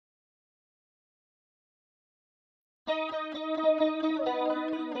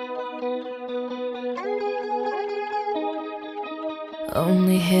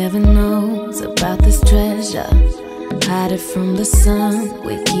Only heaven knows about this treasure. Hide it from the sun,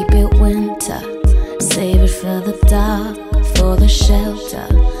 we keep it winter. Save it for the dark, for the shelter.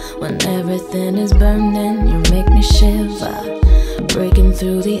 When everything is burning, you make me shiver. Breaking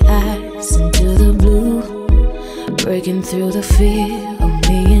through the ice into the blue. Breaking through the fear of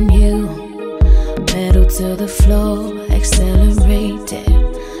me and you. Pedal to the floor, accelerate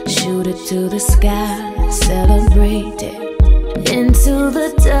it. Shoot it to the sky, celebrate it. Into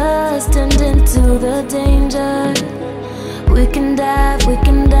the dust and into the danger. We can dive, we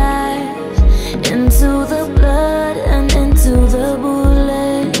can dive. Into the blood and into the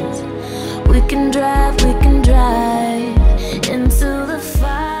bullets. We can drive, we can drive. Into the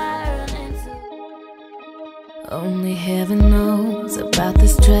fire and into... Only heaven knows about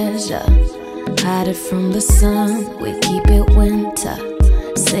this treasure. Hide it from the sun, we keep it winter.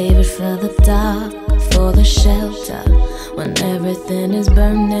 Save it for the dark, for the shelter. When everything is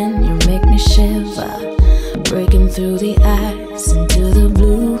burning, you make me shiver. Breaking through the ice into the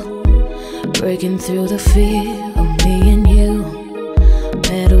blue. Breaking through the fear of me and you.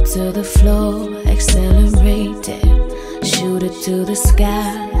 Pedal to the floor, accelerate it. Shoot it to the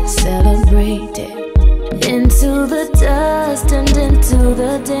sky, celebrate it. Into the dust and into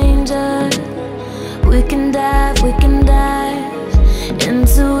the danger. We can dive, we can dive.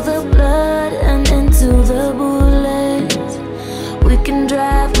 Into the blood and into the bullets. We can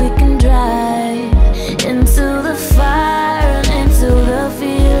drive, we can drive. Into the fire and into the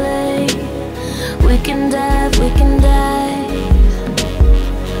feeling. We can dive, we can dive.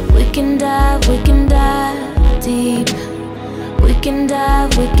 We can dive, we can dive deep. We can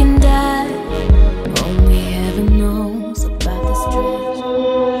dive, we can dive.